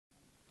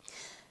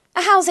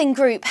A housing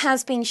group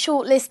has been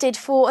shortlisted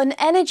for an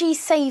energy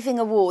saving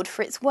award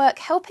for its work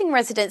helping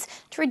residents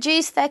to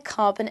reduce their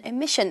carbon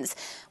emissions.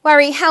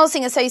 Wherry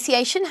Housing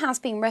Association has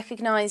been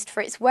recognised for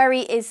its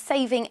Wherry is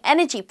Saving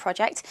Energy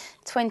project,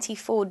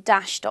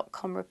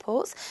 24dash.com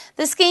reports.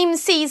 The scheme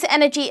sees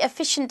energy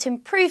efficient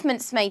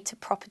improvements made to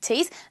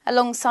properties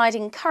alongside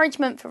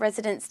encouragement for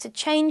residents to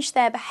change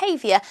their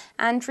behaviour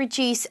and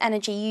reduce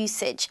energy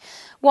usage.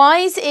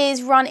 WISE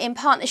is run in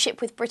partnership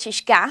with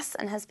British Gas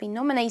and has been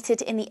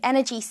nominated in the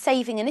Energy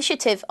Saving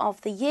Initiative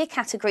of the Year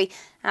category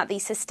at the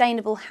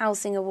Sustainable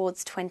Housing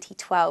Awards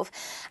 2012.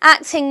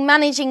 Acting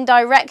Managing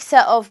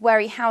Director of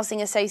Wherry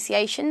Housing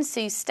Association,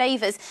 Sue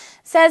Stavers,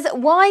 says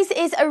WISE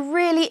is a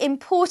really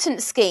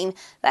important scheme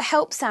that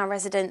helps our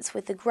residents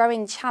with the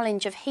growing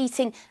challenge of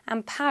heating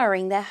and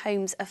powering their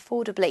homes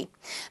affordably.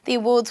 The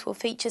awards will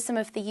feature some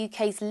of the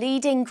UK's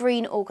leading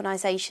green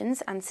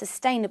organisations and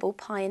sustainable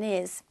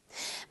pioneers.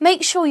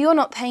 Make sure you're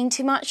not paying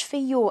too much for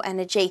your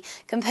energy.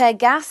 Compare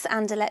gas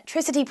and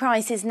electricity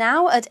prices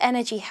now at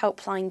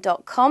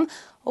energyhelpline.com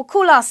or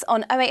call us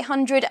on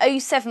 0800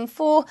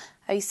 074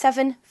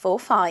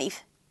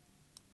 0745.